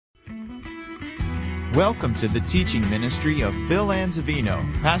Welcome to the teaching ministry of Bill Anzavino,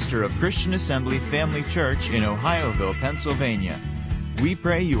 pastor of Christian Assembly Family Church in Ohioville, Pennsylvania. We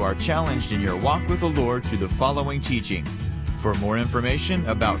pray you are challenged in your walk with the Lord through the following teaching. For more information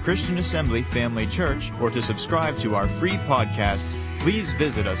about Christian Assembly Family Church or to subscribe to our free podcasts, please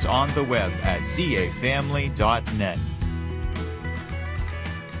visit us on the web at cafamily.net.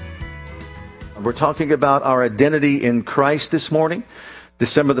 We're talking about our identity in Christ this morning.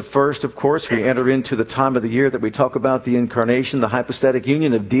 December the 1st, of course, we enter into the time of the year that we talk about the incarnation, the hypostatic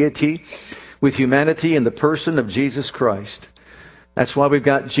union of deity with humanity in the person of Jesus Christ. That's why we've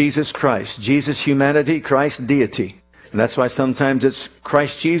got Jesus Christ, Jesus humanity, Christ deity. And that's why sometimes it's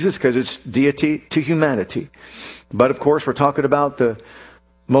Christ Jesus, because it's deity to humanity. But of course, we're talking about the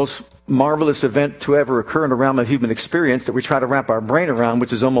most marvelous event to ever occur in the realm of human experience that we try to wrap our brain around,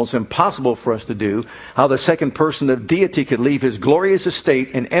 which is almost impossible for us to do, how the second person of deity could leave his glorious estate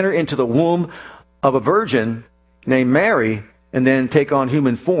and enter into the womb of a virgin named Mary and then take on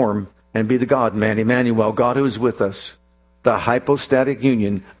human form and be the God-man, Emmanuel, God who is with us. The hypostatic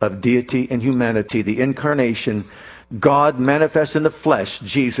union of deity and humanity, the incarnation, God manifest in the flesh,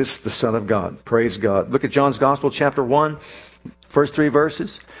 Jesus, the Son of God. Praise God. Look at John's Gospel, chapter 1, first 3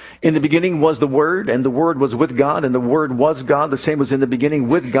 verses. In the beginning was the Word, and the Word was with God, and the Word was God. The same was in the beginning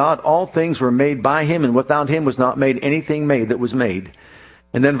with God. All things were made by Him, and without Him was not made anything made that was made.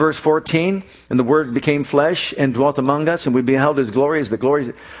 And then verse 14, and the Word became flesh and dwelt among us, and we beheld His glory as the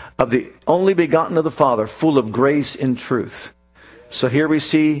glory of the only begotten of the Father, full of grace and truth. So here we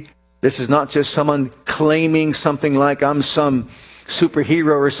see this is not just someone claiming something like I'm some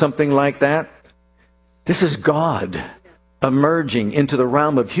superhero or something like that. This is God emerging into the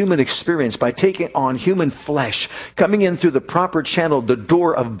realm of human experience by taking on human flesh, coming in through the proper channel, the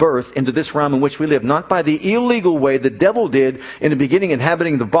door of birth into this realm in which we live, not by the illegal way the devil did in the beginning,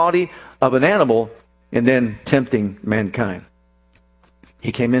 inhabiting the body of an animal and then tempting mankind.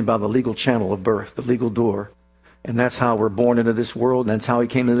 He came in by the legal channel of birth, the legal door. And that's how we're born into this world, and that's how He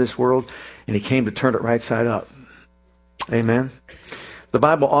came into this world, and He came to turn it right side up. Amen. The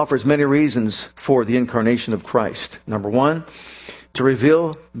Bible offers many reasons for the incarnation of Christ. Number one, to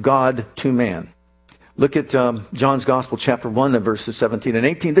reveal God to man. Look at John's Gospel, chapter 1, and verses 17 and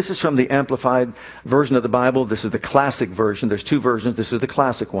 18. This is from the Amplified version of the Bible. This is the classic version. There's two versions. This is the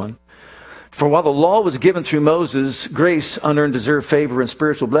classic one. For while the law was given through Moses, grace, unearned, deserved favor, and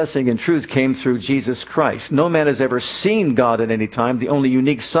spiritual blessing and truth came through Jesus Christ. No man has ever seen God at any time, the only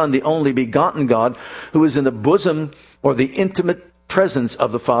unique Son, the only begotten God, who is in the bosom or the intimate presence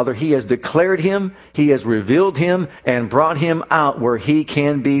of the Father. He has declared Him, He has revealed Him, and brought Him out where He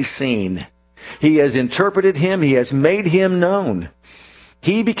can be seen. He has interpreted Him, He has made Him known.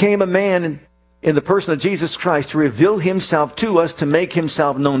 He became a man in the person of Jesus Christ to reveal Himself to us, to make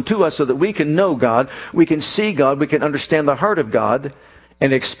Himself known to us so that we can know God, we can see God, we can understand the heart of God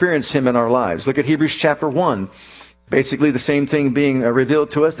and experience Him in our lives. Look at Hebrews chapter 1. Basically the same thing being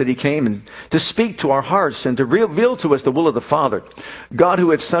revealed to us, that He came and to speak to our hearts and to reveal to us the will of the Father. God,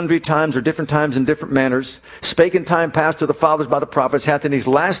 who at sundry times or different times in different manners spake in time past to the fathers by the prophets, hath in these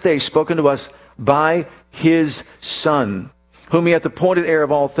last days spoken to us by His Son, whom He hath appointed heir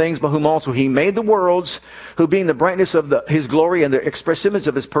of all things, by whom also He made the worlds, who being the brightness of His glory and the express image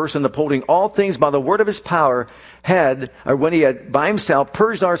of His person, upholding all things by the word of His power, when He had by Himself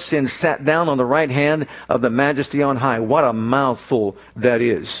purged our sins, sat down on the right hand of the Majesty on high. What a mouthful that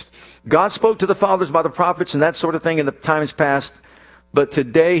is. God spoke to the fathers by the prophets and that sort of thing in the times past, but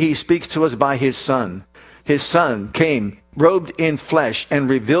today He speaks to us by His Son. His Son came, robed in flesh, and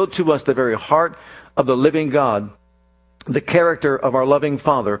revealed to us the very heart of the living God, the character of our loving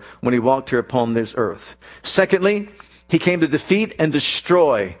Father when He walked here upon this earth. Secondly, He came to defeat and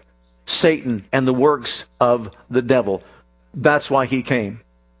destroy Satan and the works of the devil. That's why He came.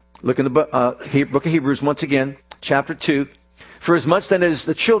 Look in the book of Hebrews once again, chapter 2. For as much then as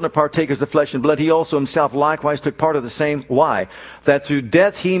the children are partakers of flesh and blood, He also Himself likewise took part of the same. Why? That through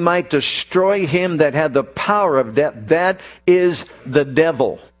death He might destroy him that had the power of death. That is the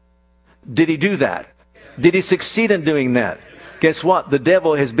devil. Did He do that? Did He succeed in doing that? Guess what? The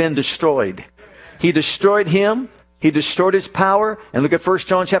devil has been destroyed. He destroyed him. He destroyed his power. And look at 1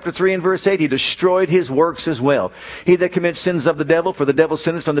 John chapter 3 and verse 8. He destroyed his works as well. He that commits sins of the devil, for the devil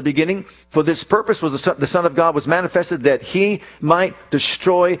sinned from the beginning. For this purpose was the Son of God was manifested, that He might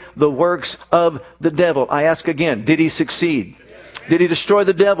destroy the works of the devil. I ask again, did He succeed? Did He destroy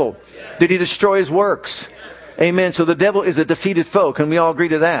the devil? Did He destroy his works? Amen. So the devil is a defeated foe. Can we all agree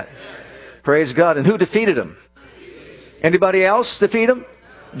to that? Praise God. And who defeated him? Anybody else defeat him?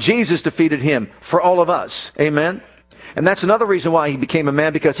 Jesus defeated him for all of us. Amen. And that's another reason why he became a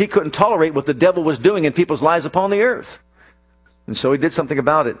man, because he couldn't tolerate what the devil was doing in people's lives upon the earth. And so he did something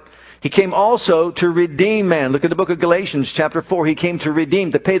about it. He came also to redeem man. Look at the book of Galatians chapter 4. He came to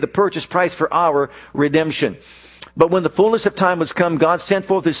redeem, to pay the purchase price for our redemption. But when the fullness of time was come, God sent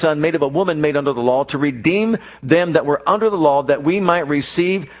forth his Son, made of a woman made under the law, to redeem them that were under the law, that we might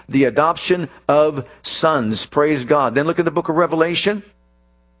receive the adoption of sons. Praise God. Then look at the book of Revelation.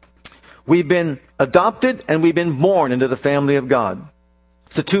 We've been adopted and we've been born into the family of God.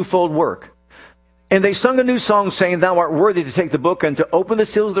 It's a twofold work. And they sung a new song, saying, Thou art worthy to take the book and to open the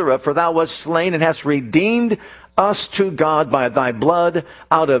seals thereof, for thou wast slain and hast redeemed us to God by thy blood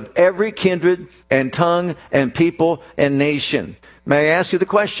out of every kindred and tongue and people and nation. May I ask you the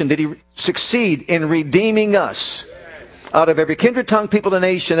question, did he succeed in redeeming us out of every kindred, tongue, people, and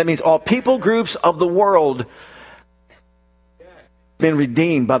nation? That means all people groups of the world been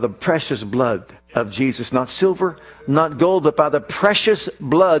redeemed by the precious blood of Jesus. Not silver, not gold, but by the precious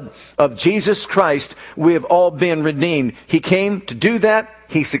blood of Jesus Christ, we have all been redeemed. He came to do that.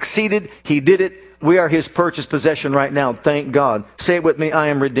 He succeeded. He did it. We are his purchased possession right now. Thank God. Say it with me, I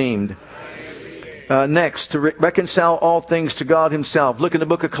am redeemed. Next, to reconcile all things to God himself. Look in the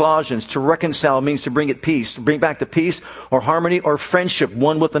book of Colossians. To reconcile means to bring it peace, to bring back the peace or harmony or friendship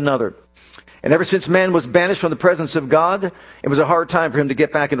one with another. And ever since man was banished from the presence of God, it was a hard time for him to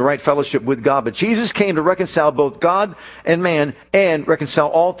get back into right fellowship with God. But Jesus came to reconcile both God and man, and reconcile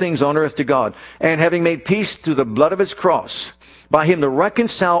all things on earth to God. And having made peace through the blood of his cross, by him to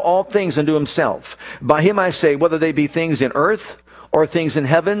reconcile all things unto himself. By him I say, whether they be things in earth or things in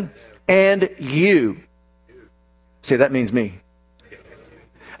heaven, and you. Say, that means me.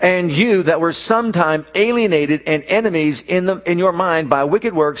 And you that were sometime alienated and enemies in your mind by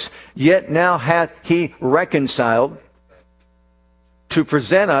wicked works, yet now hath he reconciled to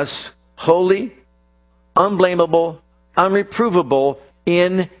present us holy, unblameable, unreprovable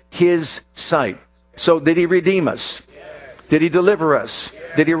in his sight. So did he redeem us? Did he deliver us?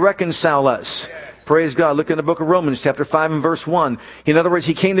 Did he reconcile us? Praise God. Look in the book of Romans chapter 5 and verse 1. In other words,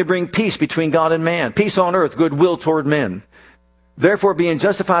 he came to bring peace between God and man. Peace on earth, goodwill toward men. Therefore, being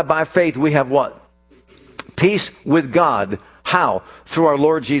justified by faith, we have what? Peace with God. How? Through our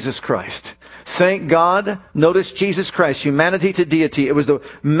Lord Jesus Christ. Thank God. Notice Jesus Christ, humanity to deity. It was the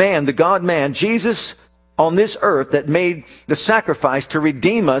man, the God-man, Jesus on this earth that made the sacrifice to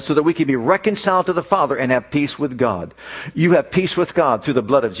redeem us so that we could be reconciled to the Father and have peace with God. You have peace with God through the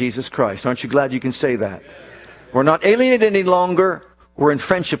blood of Jesus Christ. Aren't you glad you can say that? We're not alienated any longer. We're in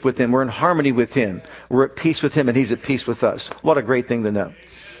friendship with him. We're in harmony with him. We're at peace with him, and he's at peace with us. What a great thing to know.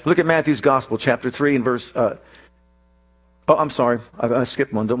 Look at Matthew's Gospel, chapter 3 and verse... I'm sorry. I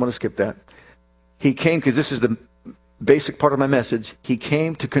skipped one. Don't want to skip that. He came, because this is the basic part of my message. He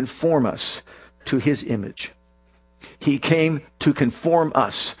came to conform us to his image. He came to conform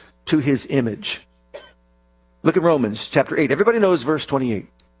us to his image. Look at Romans, chapter 8. Everybody knows verse 28.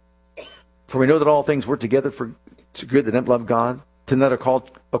 For we know that all things work together for good that love God, to them that are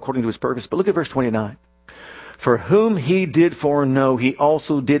called according to his purpose. But look at verse 29. For whom he did foreknow, he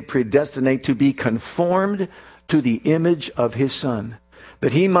also did predestinate to be conformed to the image of his Son,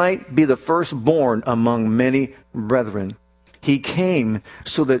 that he might be the firstborn among many brethren. He came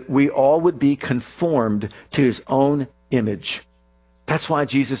so that we all would be conformed to his own image. That's why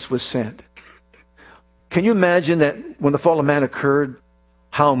Jesus was sent. Can you imagine that when the fall of man occurred,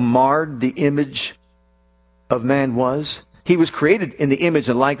 how marred the image of man was? He was created in the image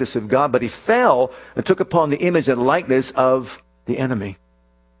and likeness of God, but he fell and took upon the image and likeness of the enemy.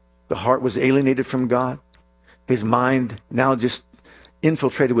 The heart was alienated from God. His mind now just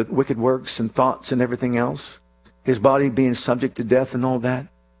infiltrated with wicked works and thoughts and everything else. His body being subject to death and all that.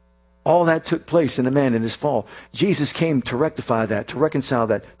 All that took place in a man in his fall. Jesus came to rectify that, to reconcile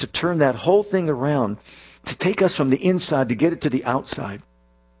that, to turn that whole thing around, to take us from the inside, to get it to the outside.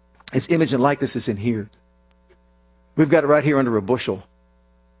 His image and likeness is in here. We've got it right here under a bushel.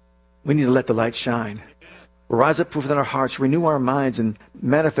 We need to let the light shine. We'll rise up within our hearts, renew our minds, and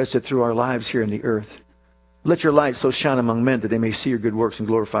manifest it through our lives here in the earth. Let your light so shine among men that they may see your good works and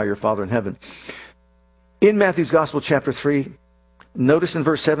glorify your Father in heaven. In Matthew's Gospel, chapter 3, notice in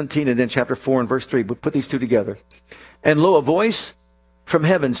verse 17 and then chapter 4 and verse 3, we'll put these two together. And lo, a voice from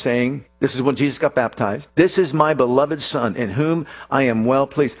heaven saying, this is when Jesus got baptized, this is my beloved Son, in whom I am well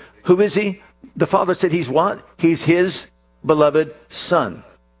pleased. Who is he? The Father said he's what? He's his beloved Son.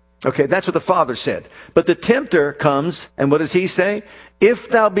 Okay, that's what the Father said. But the tempter comes, and what does he say? If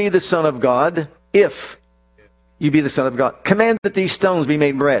thou be the Son of God, if you be the Son of God, command that these stones be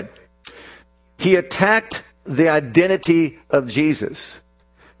made bread. He attacked the identity of Jesus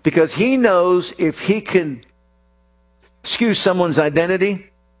because he knows if he can skew someone's identity,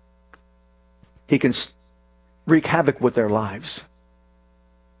 he can wreak havoc with their lives.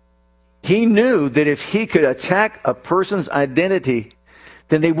 He knew that if he could attack a person's identity,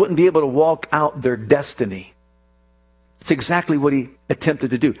 then they wouldn't be able to walk out their destiny. It's exactly what he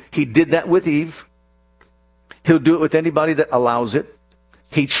attempted to do. He did that with Eve. He'll do it with anybody that allows it.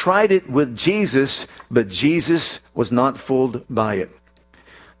 He tried it with Jesus, but Jesus was not fooled by it.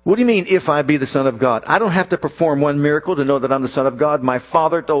 What do you mean, if I be the Son of God? I don't have to perform one miracle to know that I'm the Son of God. My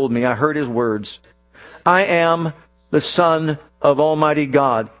Father told me. I heard His words. I am the Son of Almighty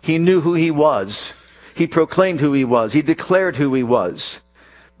God. He knew who He was. He proclaimed who He was. He declared who He was.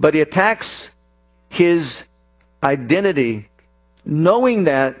 But He attacks His identity, knowing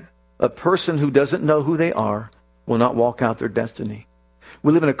that a person who doesn't know who they are will not walk out their destiny.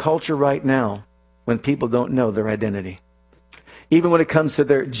 We live in a culture right now when people don't know their identity. Even when it comes to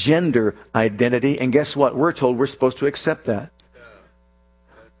their gender identity. And guess what? We're told we're supposed to accept that.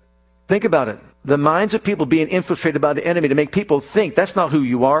 Think about it. The minds of people being infiltrated by the enemy to make people think that's not who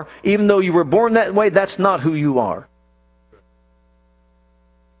you are. Even though you were born that way, that's not who you are.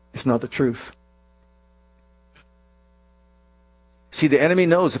 It's not the truth. See, the enemy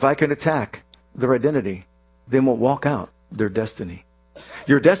knows if I can attack their identity, they won't walk out their destiny.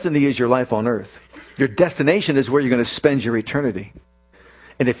 Your destiny is your life on earth. Your destination is where you're going to spend your eternity.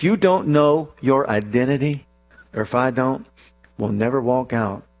 And if you don't know your identity, or if I don't, we'll never walk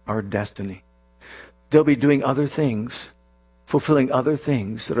out our destiny. They'll be doing other things, fulfilling other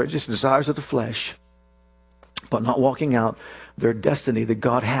things that are just desires of the flesh, but not walking out their destiny that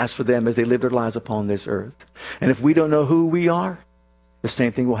God has for them as they live their lives upon this earth. And if we don't know who we are, the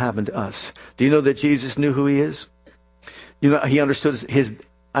same thing will happen to us. Do you know that Jesus knew who He is? You know, He understood His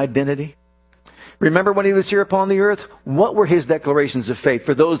identity. Remember when He was here upon the earth? What were His declarations of faith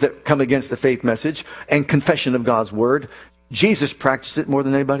for those that come against the faith message and confession of God's word? Jesus practiced it more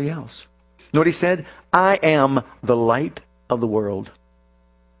than anybody else. You know what He said? I am the light of the world.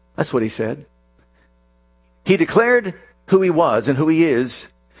 That's what He said. He declared who He was and who He is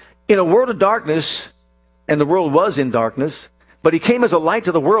in a world of darkness, and the world was in darkness, but He came as a light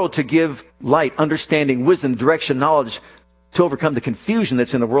to the world to give light, understanding, wisdom, direction, knowledge, to overcome the confusion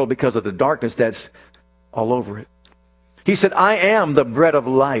that's in the world because of the darkness that's all over it. He said, I am the bread of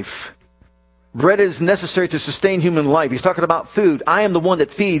life. Bread is necessary to sustain human life. He's talking about food. I am the one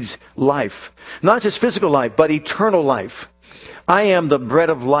that feeds life. Not just physical life, but eternal life. I am the bread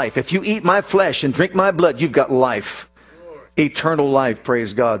of life. If you eat my flesh and drink my blood, you've got life. Eternal life,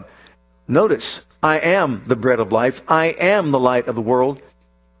 praise God. Notice, I am the bread of life. I am the light of the world.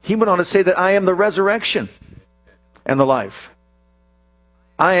 He went on to say that I am the resurrection and the life.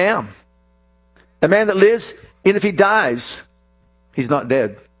 I am. A man that lives, and if he dies, he's not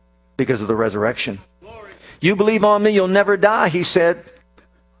dead because of the resurrection. You believe on me, you'll never die, He said.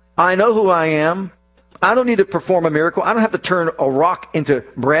 I know who I am. I don't need to perform a miracle. I don't have to turn a rock into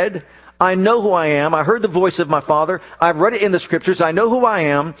bread. I know who I am. I heard the voice of my Father. I've read it in the Scriptures. I know who I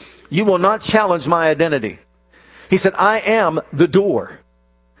am. You will not challenge my identity. He said, I am the door.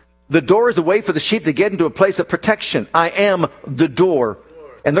 The door is the way for the sheep to get into a place of protection. I am the door.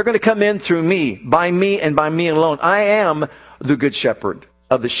 And they're going to come in through me, and by me alone. I am the good shepherd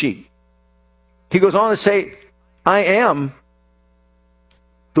of the sheep. He goes on to say, I am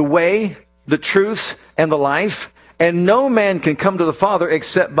the way, the truth, and the life, and no man can come to the Father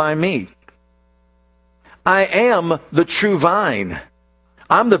except by me. I am the true vine.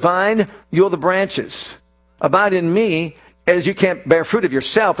 I'm the vine, you're the branches. Abide in me, as you can't bear fruit of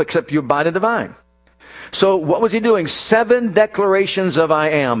yourself except you abide in the vine. So what was He doing? 7 declarations of I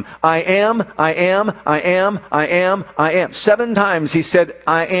am. I am, I am, I am, I am, I am. 7 times He said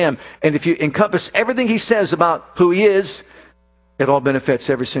I am. And if you encompass everything He says about who He is, it all benefits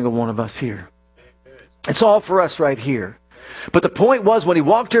every single one of us here. It's all for us right here. But the point was, when He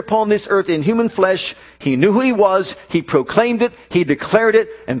walked here upon this earth in human flesh, He knew who He was, He proclaimed it, He declared it,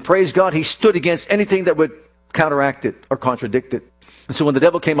 and praise God, He stood against anything that would counteract it or contradict it. And so when the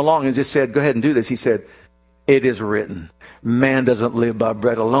devil came along and just said, go ahead and do this, He said, it is written, man doesn't live by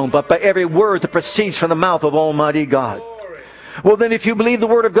bread alone, but by every word that proceeds from the mouth of Almighty God. Well, then if you believe the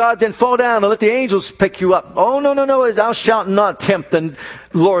word of God, then fall down and let the angels pick you up. Oh, no, thou shalt not tempt the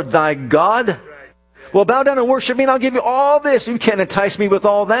Lord thy God. Well, bow down and worship me and I'll give you all this. You can't entice me with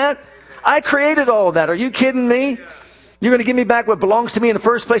all that. I created all that. Are you kidding me? You're going to give me back what belongs to me in the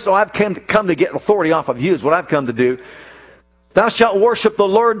first place? Oh, I've come to get authority off of you is what I've come to do. Thou shalt worship the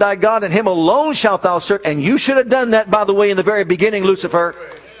Lord thy God, and Him alone shalt thou serve. And you should have done that, by the way, in the very beginning, Lucifer.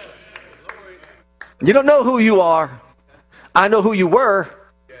 You don't know who you are. I know who you were.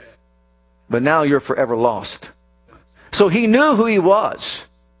 But now you're forever lost. So he knew who he was.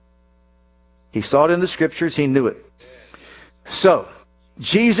 He saw it in the scriptures. He knew it. So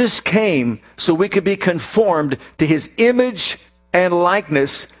Jesus came so we could be conformed to his image and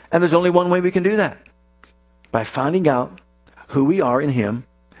likeness. And there's only one way we can do that. By finding out who we are in him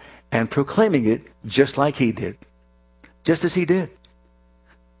and proclaiming it just like he did. Just as he did.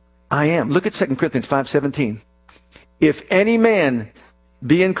 I am. Look at 2 Corinthians 5:17. If any man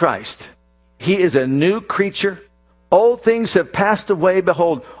be in Christ, he is a new creature. Old things have passed away.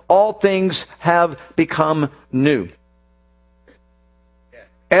 Behold, all things have become new.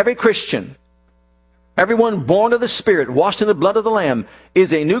 Every Christian, everyone born of the Spirit, washed in the blood of the Lamb,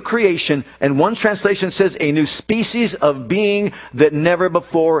 is a new creation. And one translation says a new species of being that never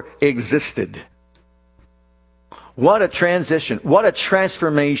before existed. What a transition. What a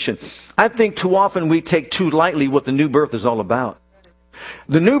transformation. I think too often we take too lightly what the new birth is all about.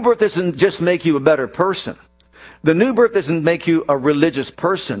 The new birth doesn't just make you a better person. The new birth doesn't make you a religious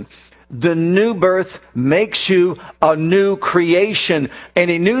person. The new birth makes you a new creation and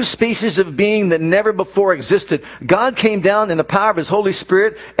a new species of being that never before existed. God came down in the power of his Holy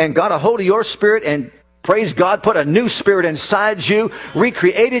Spirit and got a hold of your spirit and, praise God, put a new spirit inside you,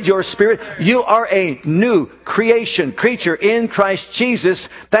 recreated your spirit. You are a new creation, creature in Christ Jesus.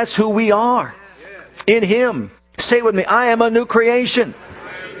 That's who we are in him. Say it with me. I am a new creation,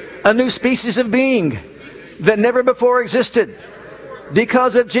 a new species of being that never before existed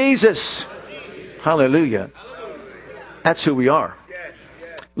because of Jesus. Hallelujah. That's who we are.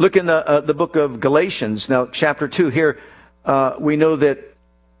 Look in the book of Galatians, now chapter 2. Here we know that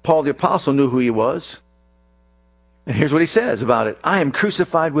Paul the Apostle knew who he was. And here's what he says about it. I am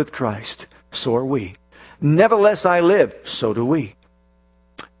crucified with Christ. So are we. Nevertheless I live. So do we.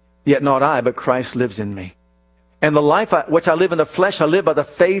 Yet not I, but Christ lives in me. And the life which I live in the flesh, I live by the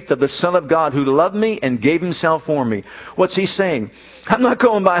faith of the Son of God who loved me and gave himself for me. What's he saying? I'm not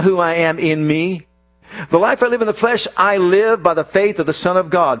going by who I am in me. The life I live in the flesh, I live by the faith of the Son of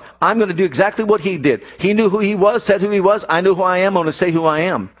God. I'm going to do exactly what he did. He knew who he was, said who he was. I know who I am. I'm going to say who I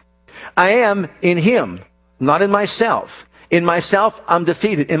am. I am in him, not in myself. In myself, I'm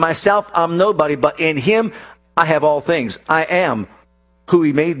defeated. In myself, I'm nobody. But in him, I have all things. I am who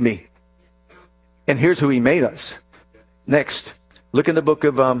he made me. And here's who he made us. Next, look in the book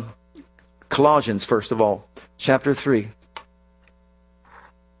of Colossians, first of all, chapter 3.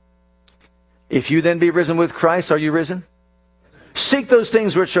 If you then be risen with Christ, are you risen? Seek those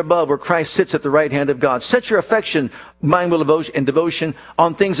things which are above, where Christ sits at the right hand of God. Set your affection, mind, will, and devotion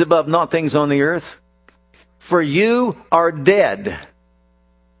on things above, not things on the earth. For you are dead.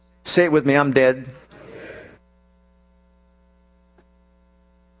 Say it with me, I'm dead.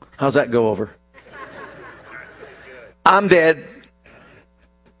 How's that go over? I'm dead.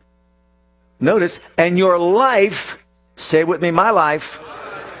 Notice, and your life, say with me, my life,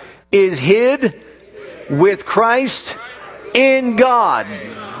 is hid with Christ in God.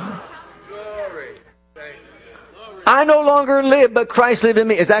 I no longer live, but Christ lives in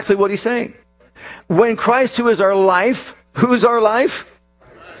me, is actually what he's saying. When Christ, who is our life, who is our life?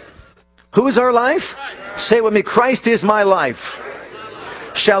 Who is our life? Say with me, Christ is my life.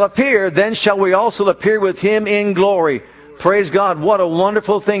 Shall appear, then shall we also appear with him in glory. Praise God. What a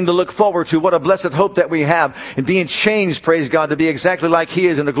wonderful thing to look forward to. What a blessed hope that we have in being changed, praise God, to be exactly like he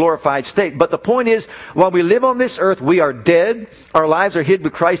is in a glorified state. But the point is, while we live on this earth, we are dead. Our lives are hid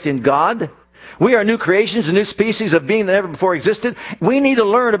with Christ in God. We are new creations, a new species of being that never before existed. We need to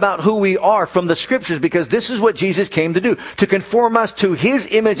learn about who we are from the scriptures, because this is what Jesus came to do, to conform us to his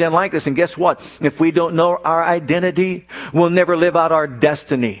image and likeness. And guess what? If we don't know our identity, we'll never live out our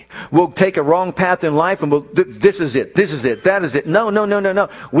destiny. We'll take a wrong path in life and this is it, that is it. No.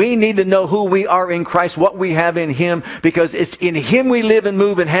 We need to know who we are in Christ, what we have in him, because it's in him we live and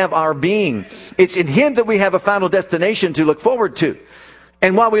move and have our being. It's in him that we have a final destination to look forward to.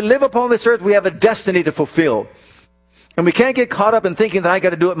 And while we live upon this earth, we have a destiny to fulfill. And we can't get caught up in thinking that I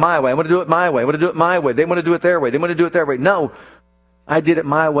got to do it my way. I want to do it my way. I want to do it my way. They want to do it their way. They want to do it their way. No, I did it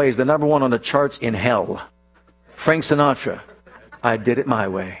my way is the number one on the charts in hell. Frank Sinatra, I did it my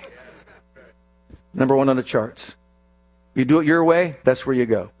way. Number one on the charts. You do it your way, that's where you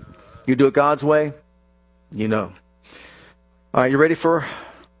go. You do it God's way, you know. All right, you ready for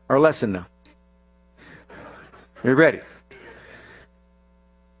our lesson now? You ready?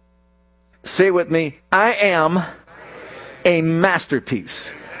 Say with me, I am a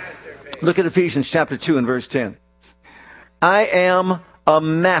masterpiece. Look at Ephesians chapter 2 and verse 10. I am a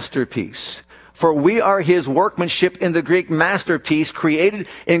masterpiece. For we are his workmanship, in the Greek, masterpiece, created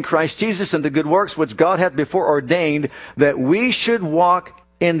in Christ Jesus unto good works, which God hath before ordained that we should walk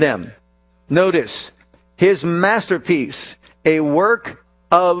in them. Notice, His masterpiece, a work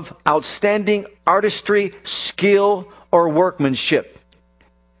of outstanding artistry, skill, or workmanship.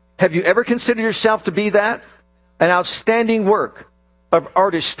 Have you ever considered yourself to be that? An outstanding work of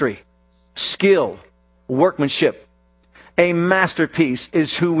artistry, skill, workmanship. A masterpiece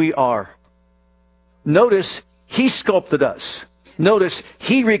is who we are. Notice He sculpted us. Notice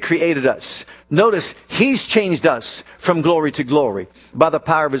He recreated us. Notice He's changed us from glory to glory by the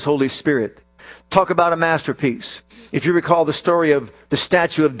power of His Holy Spirit. Talk about a masterpiece. If you recall the story of the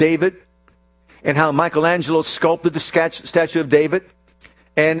statue of David and how Michelangelo sculpted the statue of David,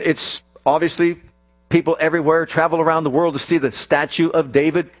 and it's obviously people everywhere travel around the world to see the statue of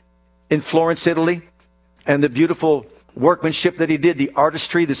David in Florence, Italy, and the beautiful workmanship that he did, the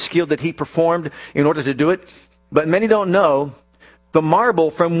artistry, the skill that he performed in order to do it. But many don't know the marble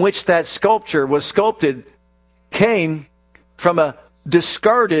from which that sculpture was sculpted came from a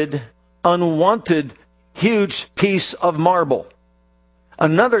discarded, unwanted, huge piece of marble.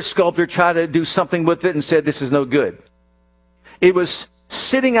 Another sculptor tried to do something with it and said, this is no good. It was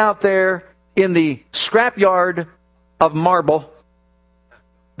sitting out there in the scrapyard of marble,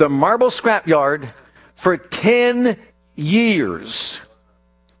 the marble scrapyard, for 10 years.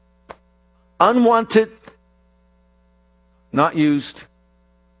 Unwanted, not used,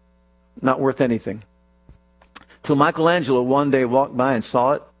 not worth anything. Till Michelangelo one day walked by and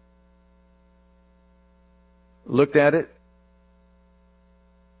saw it, looked at it,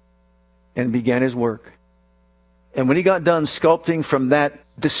 and began his work. And when he got done sculpting from that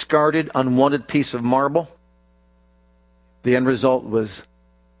discarded, unwanted piece of marble, the end result was,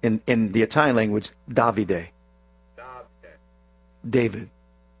 in the Italian language, Davide. David.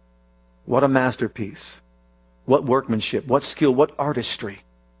 What a masterpiece. What workmanship, what skill, what artistry.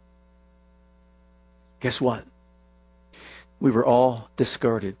 Guess what? We were all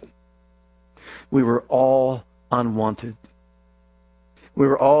discarded. We were all unwanted. We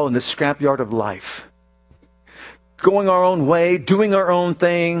were all in the scrapyard of life, going our own way, doing our own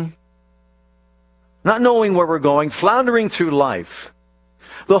thing, not knowing where we're going, floundering through life.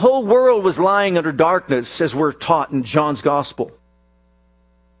 The whole world was lying under darkness, as we're taught in John's Gospel.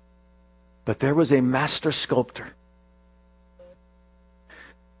 But there was a master sculptor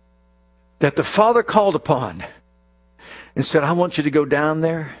that the Father called upon and said, I want you to go down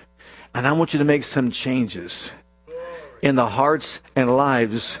there and I want you to make some changes in the hearts and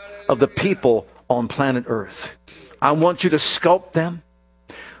lives of the people on planet Earth. I want you to sculpt them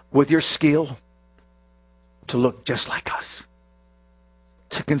with your skill to look just like us,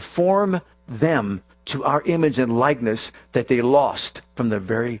 to conform them to our image and likeness that they lost from the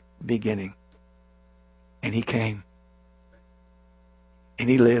very beginning. And He came. And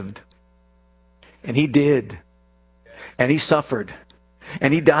He lived. And He did. And He suffered.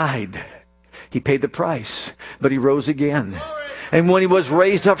 And He died. He paid the price. But He rose again. And when He was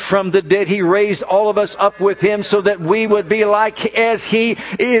raised up from the dead, He raised all of us up with Him so that we would be like as He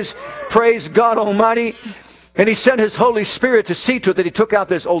is. Praise God Almighty. And He sent His Holy Spirit to see to it that He took out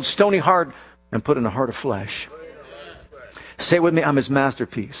this old stony heart and put in a heart of flesh. Say with me, I'm His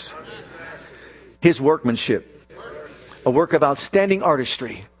masterpiece. His workmanship. A work of outstanding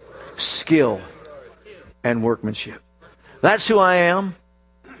artistry, skill, and workmanship. That's who I am.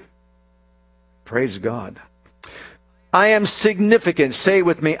 Praise God. I am significant. Say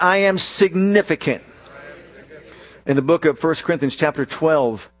with me, I am significant. In the book of 1 Corinthians chapter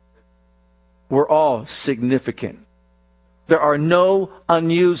 12, we're all significant. There are no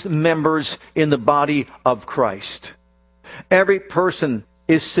unused members in the body of Christ. Every person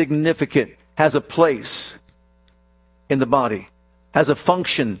is significant, has a place in the body, has a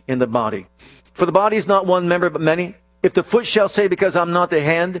function in the body. For the body is not one member but many. If the foot shall say, because I'm not the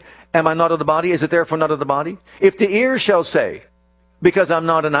hand, am I not of the body? Is it therefore not of the body? If the ear shall say, because I'm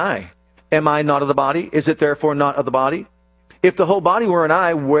not an eye, am I not of the body? Is it therefore not of the body? If the whole body were an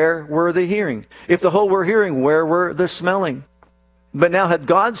eye, where were the hearing? If the whole were hearing, where were the smelling? But now had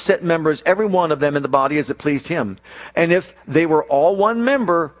God set members, every one of them in the body as it pleased Him. And if they were all one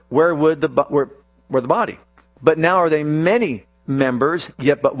member, where would the body? But now are they many members,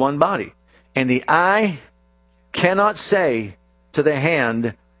 yet but one body. And the eye cannot say to the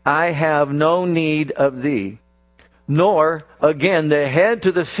hand, I have no need of thee. Nor, again, the head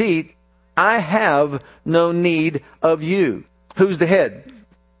to the feet, I have no need of you. Who's the head?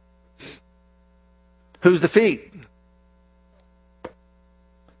 Who's the feet?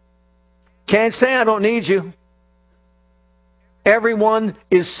 Can't say I don't need you. Everyone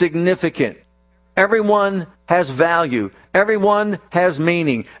is significant. Everyone has value. Everyone has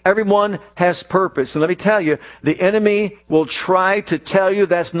meaning. Everyone has purpose. And let me tell you, the enemy will try to tell you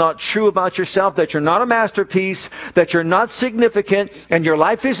that's not true about yourself, that you're not a masterpiece, that you're not significant, and your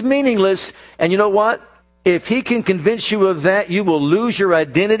life is meaningless. And you know what? If he can convince you of that, you will lose your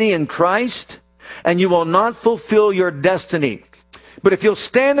identity in Christ, and you will not fulfill your destiny. But if you'll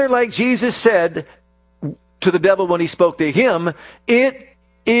stand there like Jesus said to the devil when he spoke to him, it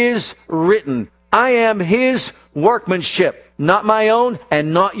is written, I am his workmanship, not my own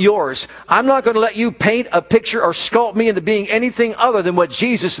and not yours. I'm not going to let you paint a picture or sculpt me into being anything other than what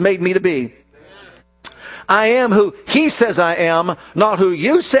Jesus made me to be. I am who he says I am, not who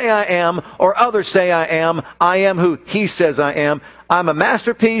you say I am or others say I am. I am who he says I am. I'm a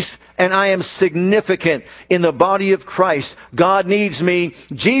masterpiece and I am significant in the body of Christ. God needs me.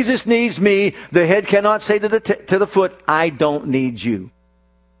 Jesus needs me. The head cannot say to the foot, I don't need you.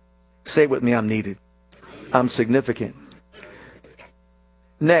 Say it with me, I'm needed. I'm significant.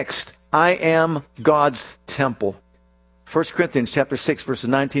 Next, I am God's temple. 1 Corinthians chapter 6, verses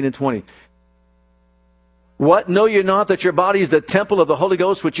 19 and 20. What? Know you not that your body is the temple of the Holy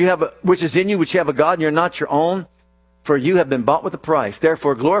Ghost, which is in you, which you have a God, and you're not your own? For you have been bought with a price.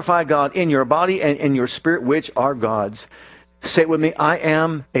 Therefore glorify God in your body and in your spirit, which are God's. Say it with me, I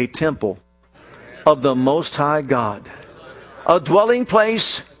am a temple of the Most High God. A dwelling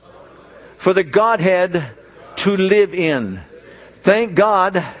place for the Godhead to live in. Thank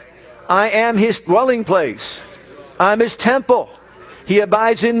God, I am his dwelling place. I'm his temple. He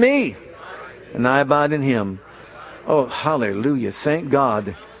abides in me, and I abide in him. Oh, hallelujah. Thank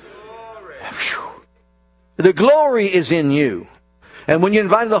God. Whew. The glory is in you. And when you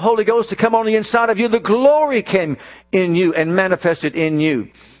invited the Holy Ghost to come on the inside of you, the glory came in you and manifested in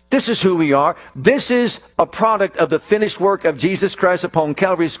you. This is who we are. This is a product of the finished work of Jesus Christ upon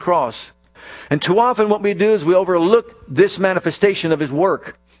Calvary's cross. And too often what we do is we overlook this manifestation of his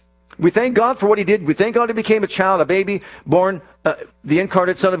work. We thank God for what he did. We thank God he became a child, a baby, born the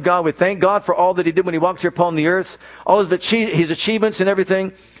incarnate Son of God. We thank God for all that he did when he walked here upon the earth, all of his achievements and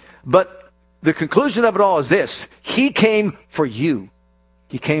everything. But the conclusion of it all is this. He came for you.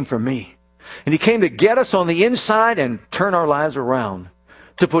 He came for me. And he came to get us on the inside and turn our lives around.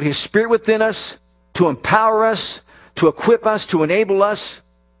 To put his Spirit within us, to empower us, to equip us, to enable us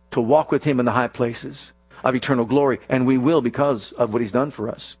to walk with him in the high places of eternal glory. And we will because of what he's done for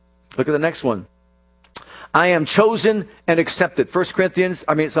us. Look at the next one. I am chosen and accepted. Ephesians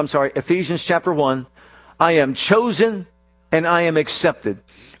chapter 1. I am chosen and I am accepted,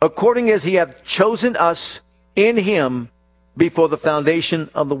 according as he hath chosen us in him before the foundation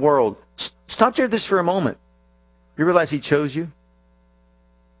of the world. Stop there just for a moment. You realize he chose you?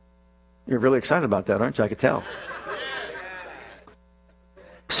 You're really excited about that, aren't you? I could tell.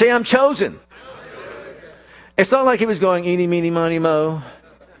 Say, I'm chosen. It's not like he was going, eeny, meeny, miny, mo.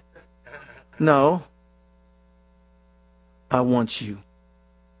 No. I want you.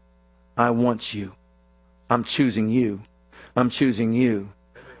 I want you. I'm choosing you. I'm choosing you.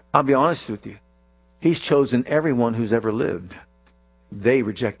 I'll be honest with you. He's chosen everyone who's ever lived. They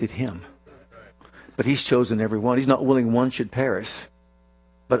rejected him. But he's chosen everyone. He's not willing one should perish,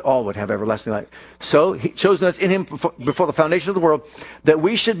 but all would have everlasting life. So he chosen us in him before the foundation of the world, that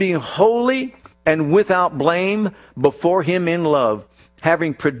we should be holy and without blame before him in love,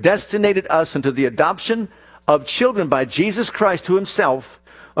 having predestinated us unto the adoption of children by Jesus Christ to himself,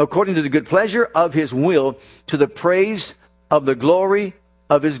 according to the good pleasure of his will, to the praise of the glory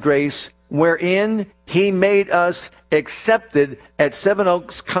of his grace, wherein he made us accepted at Seven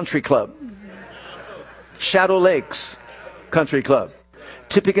Oaks Country Club, Shadow Lakes Country Club,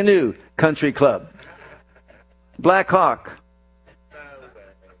 Tippecanoe Country Club, Black Hawk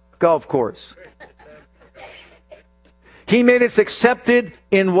Golf Course. He made us accepted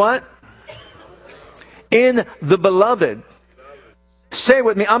in what? In the beloved. Say it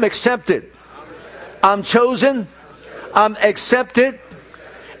with me, I'm accepted. I'm chosen. I'm accepted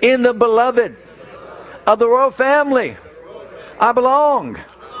in the beloved of the royal family. I belong.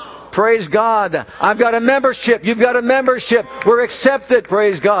 Praise God. I've got a membership. You've got a membership. We're accepted.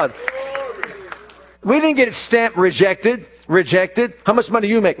 Praise God. We didn't get it stamped rejected. Rejected. How much money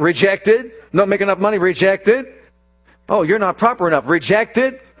do you make? Rejected. Don't make enough money. Rejected. Oh, you're not proper enough.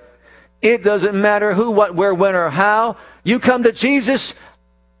 Rejected. It doesn't matter who, what, where, when, or how. You come to Jesus,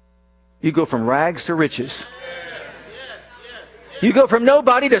 you go from rags to riches. You go from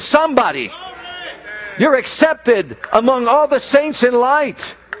nobody to somebody. You're accepted among all the saints in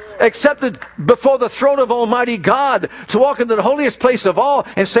light. accepted before the throne of Almighty God to walk into the holiest place of all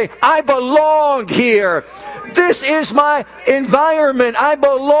and say, I belong here. This is my environment. I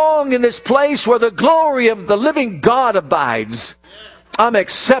belong in this place where the glory of the living God abides. I'm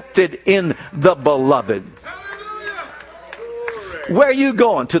accepted in the beloved. Where are you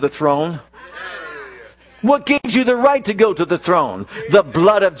going? To the throne. What gives you the right to go to the throne? The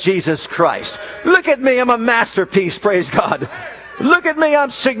blood of Jesus Christ. Look at me, I'm a masterpiece, praise God. Look at me, I'm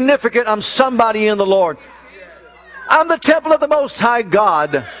significant, I'm somebody in the Lord. I'm the temple of the Most High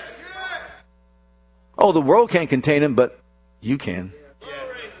God. Oh, the world can't contain him, but you can.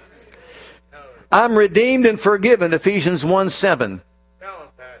 I'm redeemed and forgiven, Ephesians 1:7.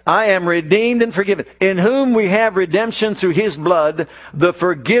 I am redeemed and forgiven, in whom we have redemption through his blood, the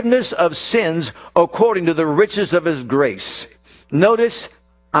forgiveness of sins according to the riches of his grace. Notice,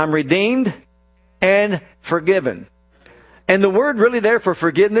 I'm redeemed and forgiven. And the word really there for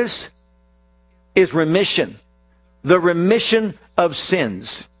forgiveness is remission. The remission of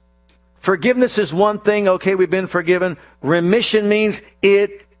sins. Forgiveness is one thing. Okay, we've been forgiven. Remission means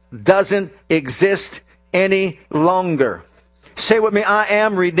it doesn't exist any longer. Say with me, I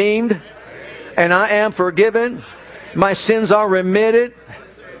am redeemed and I am forgiven. My sins are remitted.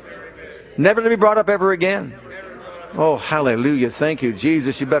 Never to be brought up ever again. Oh, hallelujah. Thank you,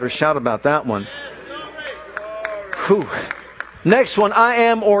 Jesus. You better shout about that one. Whew. Next one, I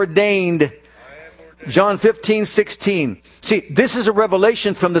am ordained. John 15:16. See, this is a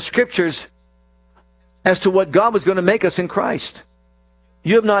revelation from the scriptures as to what God was going to make us in Christ.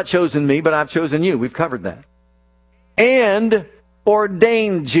 You have not chosen me, but I've chosen you. We've covered that. And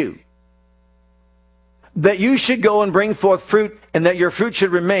ordained you, that you should go and bring forth fruit, and that your fruit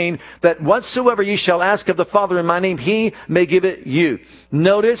should remain, that whatsoever ye shall ask of the Father in my name, he may give it you.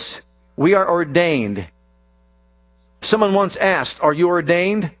 Notice, we are ordained. Someone once asked, are you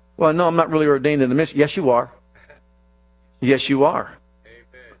ordained? Well, no, I'm not really ordained in the ministry. Yes, you are. Yes, you are.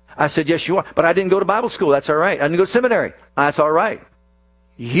 I said, yes, you are. But I didn't go to Bible school. That's all right. I didn't go to seminary. That's all right.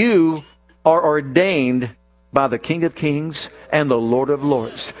 You are ordained by the King of Kings and the Lord of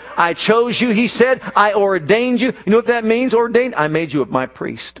Lords. I chose you, he said. I ordained you. You know what that means, ordained? I made you my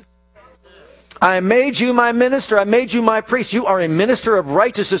priest. I made you my minister. I made you my priest. You are a minister of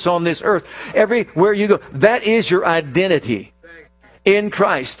righteousness on this earth. Everywhere you go. That is your identity in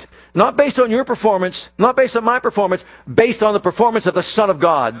Christ. Not based on your performance, not based on my performance, based on the performance of the Son of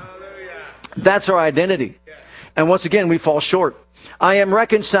God. That's our identity. And once again, we fall short. I am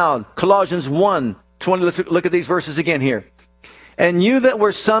reconciled. Colossians 1:20. Let's look at these verses again here. And you that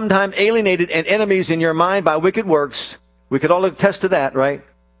were sometime alienated and enemies in your mind by wicked works. We could all attest to that, right?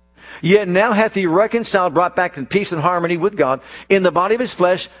 Yet now hath he reconciled, brought back in peace and harmony with God, in the body of his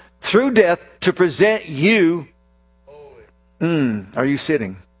flesh, through death, to present you. Are you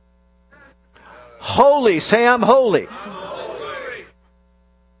sitting? Holy. Say, I'm holy.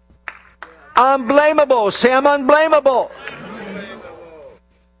 Unblameable. Say, I'm unblameable.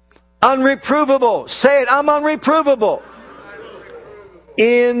 Unreprovable. Say it, I'm unreprovable.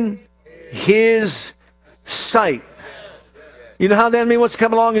 In his sight. You know how the enemy wants to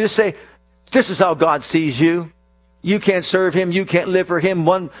come along and just say, this is how God sees you. You can't serve him. You can't live for him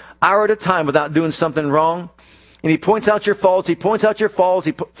 1 hour at a time without doing something wrong. And he points out your faults. He points out your faults,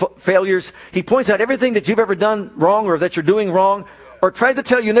 failures. He points out everything that you've ever done wrong or that you're doing wrong, or tries to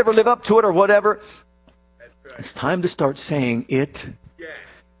tell you never live up to it or whatever. It's time to start saying it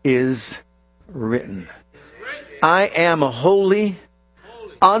is written. I am holy,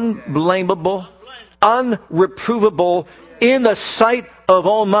 unblameable, unreprovable in the sight of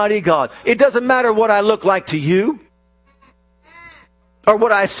Almighty God. It doesn't matter what I look like to you or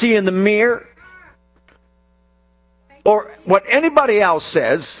what I see in the mirror or what anybody else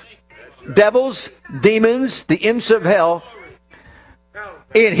says. Devils, demons, the imps of hell.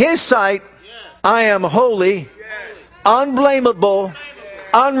 In his sight, I am holy, unblameable,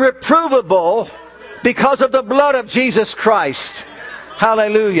 unreprovable because of the blood of Jesus Christ.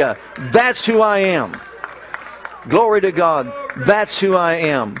 Hallelujah. That's who I am. Glory to God. That's who I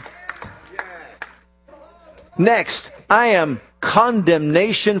am. Next, I am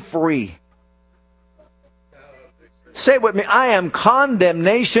condemnation free. Say it with me. I am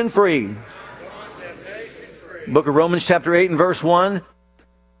condemnation free. Book of Romans chapter 8 and verse 1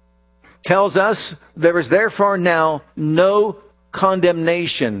 tells us there is therefore now no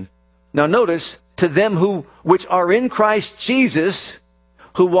condemnation. Now notice, to them which are in Christ Jesus,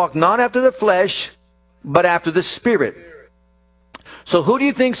 who walk not after the flesh, but after the Spirit. So who do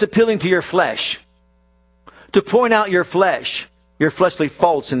you think is appealing to your flesh? To point out your flesh, your fleshly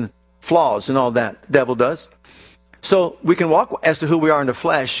faults and flaws and all that. The devil does. So we can walk as to who we are in the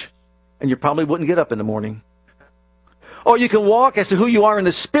flesh, and you probably wouldn't get up in the morning. Or you can walk as to who you are in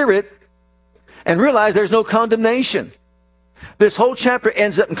the Spirit and realize there's no condemnation. This whole chapter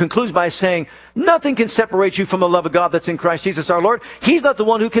ends up and concludes by saying, nothing can separate you from the love of God that's in Christ Jesus our Lord. He's not the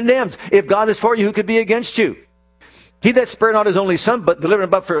one who condemns. If God is for you, who could be against you? He that spared not his only Son, but delivered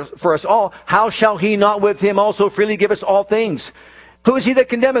him up for us all, how shall he not with him also freely give us all things? Who is he that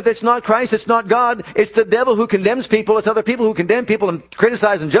condemneth? It's not Christ, it's not God, it's the devil who condemns people, it's other people who condemn people and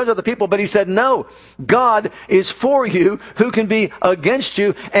criticize and judge other people. But he said, no, God is for you, who can be against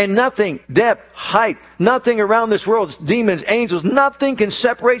you, and nothing, depth, height, nothing around this world, demons, angels, nothing can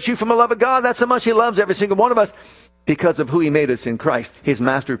separate you from the love of God. That's how much he loves every single one of us, because of who he made us in Christ, his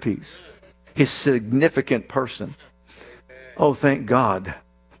masterpiece, his significant person. Oh, thank God,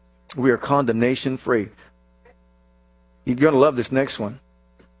 we are condemnation free. You're going to love this next one.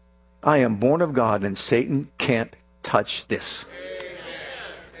 I am born of God, and Satan can't touch this.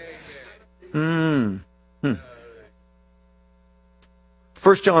 1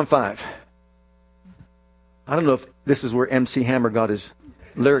 John 5. I don't know if this is where MC Hammer got his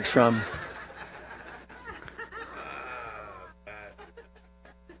lyrics from.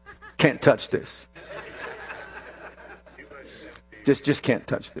 Can't touch this. Just can't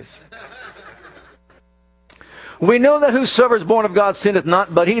touch this. We know that whosoever is born of God sinneth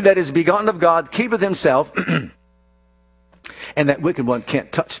not, but he that is begotten of God keepeth himself, and that wicked one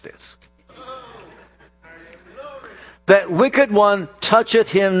can't touch this. That wicked one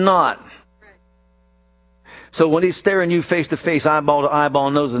toucheth him not. So when he's staring you face to face, eyeball to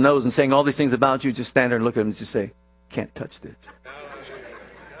eyeball, nose to nose, and saying all these things about you, just stand there and look at him and just say, can't touch this.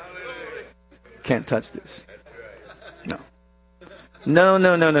 Can't touch this. No. No,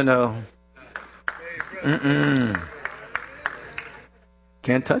 no, no, no, no.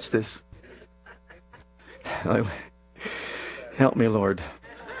 Can't touch this. Help me, Lord.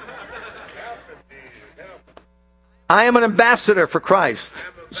 I am an ambassador for Christ.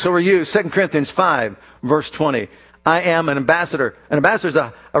 So are you. 2 Corinthians 5, verse 20. I am an ambassador. An ambassador is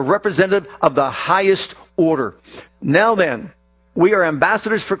a representative of the highest order. Now then, we are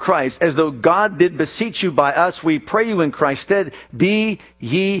ambassadors for Christ, as though God did beseech you by us. We pray you in Christ's stead, be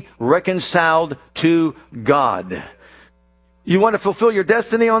ye reconciled to God. You want to fulfill your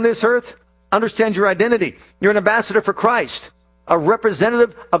destiny on this earth? Understand your identity. You're an ambassador for Christ, a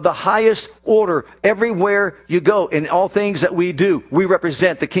representative of the highest order. Everywhere you go, in all things that we do, we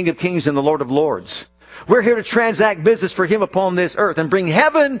represent the King of Kings and the Lord of Lords. We're here to transact business for him upon this earth and bring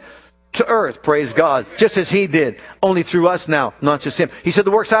heaven to earth, praise God, just as he did, only through us now, not just him. He said,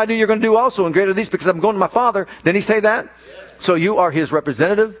 the works I do, you're going to do also, and greater these, because I'm going to my Father. Didn't he say that? Yes. So you are his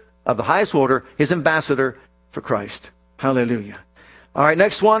representative of the highest order, his ambassador for Christ. Hallelujah. All right,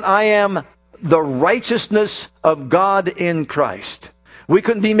 next one. I am the righteousness of God in Christ. We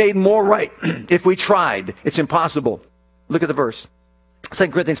couldn't be made more right if we tried. It's impossible. Look at the verse. 2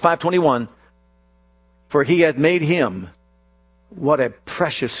 Corinthians 5:21. For he had made him, what a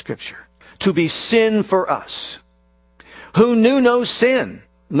precious scripture, to be sin for us, who knew no sin.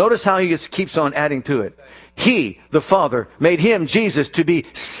 Notice how he just keeps on adding to it. He, the Father, made him, Jesus, to be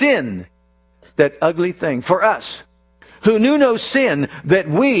sin, that ugly thing, for us, who knew no sin, that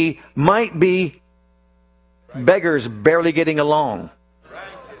we might be beggars barely getting along.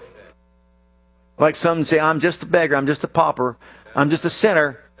 Like some say, I'm just a beggar, I'm just a pauper, I'm just a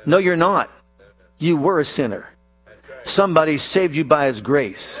sinner. No, you're not. You were a sinner. Somebody saved you by his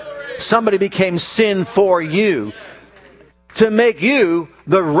grace. Somebody became sin for you to make you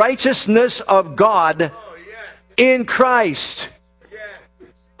the righteousness of God in Christ.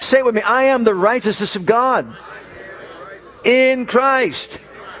 Say it with me. I am the righteousness of God in Christ.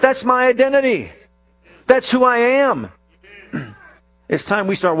 That's my identity. That's who I am. It's time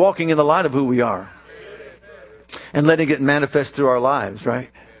we start walking in the light of who we are and letting it manifest through our lives,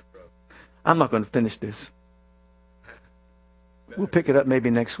 right? I'm not going to finish this. We'll pick it up maybe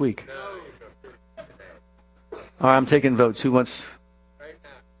next week. All right, I'm taking votes. Who wants?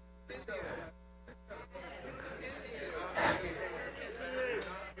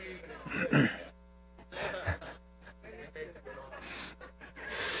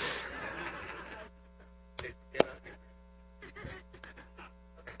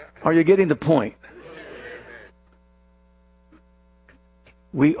 Are you getting the point?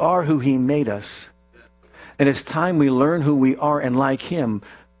 We are who he made us. And it's time we learn who we are, and like him,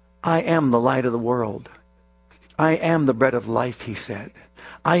 I am the light of the world. I am the bread of life, he said.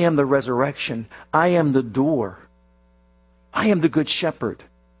 I am the resurrection. I am the door. I am the good shepherd.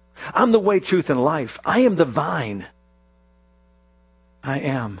 I'm the way, truth, and life. I am the vine. I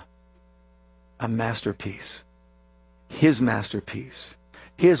am a masterpiece. His masterpiece.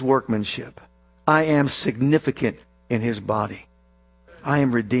 His workmanship. I am significant in His body. I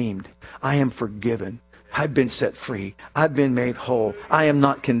am redeemed. I am forgiven. I've been set free. I've been made whole. I am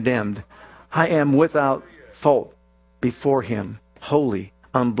not condemned. I am without fault before Him, holy,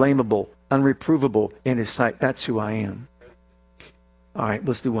 unblameable, unreprovable in His sight. That's who I am. All right,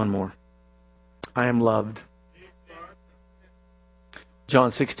 let's do one more. I am loved. John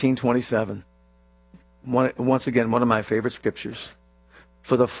 16:27. Once again, one of my favorite scriptures.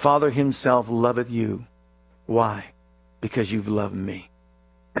 For the Father Himself loveth you. Why? Because you've loved me.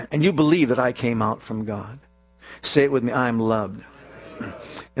 And you believe that I came out from God. Say it with me. I am loved.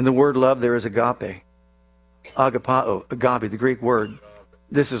 In the word love, there is agape. Agapao, agape, the Greek word.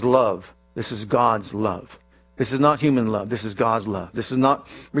 This is love. This is God's love. This is not human love. This is God's love. This is not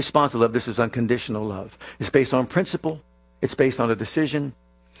responsive love. This is unconditional love. It's based on principle. It's based on a decision.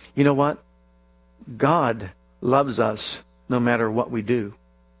 You know what? God loves us no matter what we do.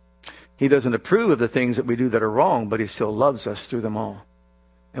 He doesn't approve of the things that we do that are wrong, but He still loves us through them all.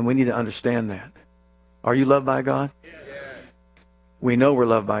 And we need to understand that. Are you loved by God? Yes. We know we're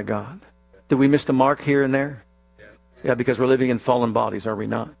loved by God. Did we miss the mark here and there? Yes. Yeah, because we're living in fallen bodies, are we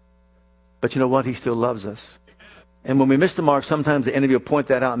not? But you know what? He still loves us. And when we miss the mark, sometimes the enemy will point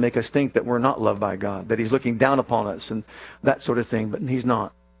that out and make us think that we're not loved by God, that He's looking down upon us and that sort of thing, but He's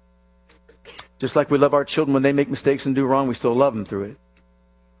not. Just like we love our children when they make mistakes and do wrong, we still love them through it.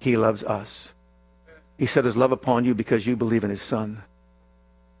 He loves us. He set His love upon you because you believe in His Son.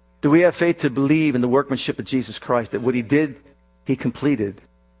 Do we have faith to believe in the workmanship of Jesus Christ, that what He did, He completed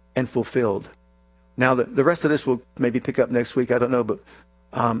and fulfilled? Now, the rest of this we'll maybe pick up next week. I don't know, but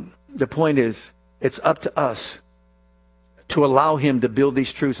the point is, it's up to us to allow Him to build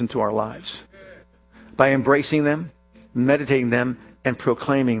these truths into our lives by embracing them, meditating them, and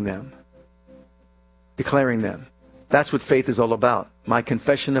proclaiming them, declaring them. That's what faith is all about. My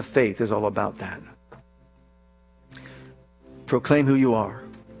confession of faith is all about that. Proclaim who you are,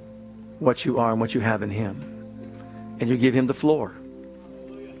 what you are, and what you have in Him. And you give Him the floor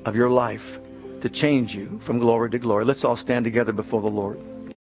of your life to change you from glory to glory. Let's all stand together before the Lord.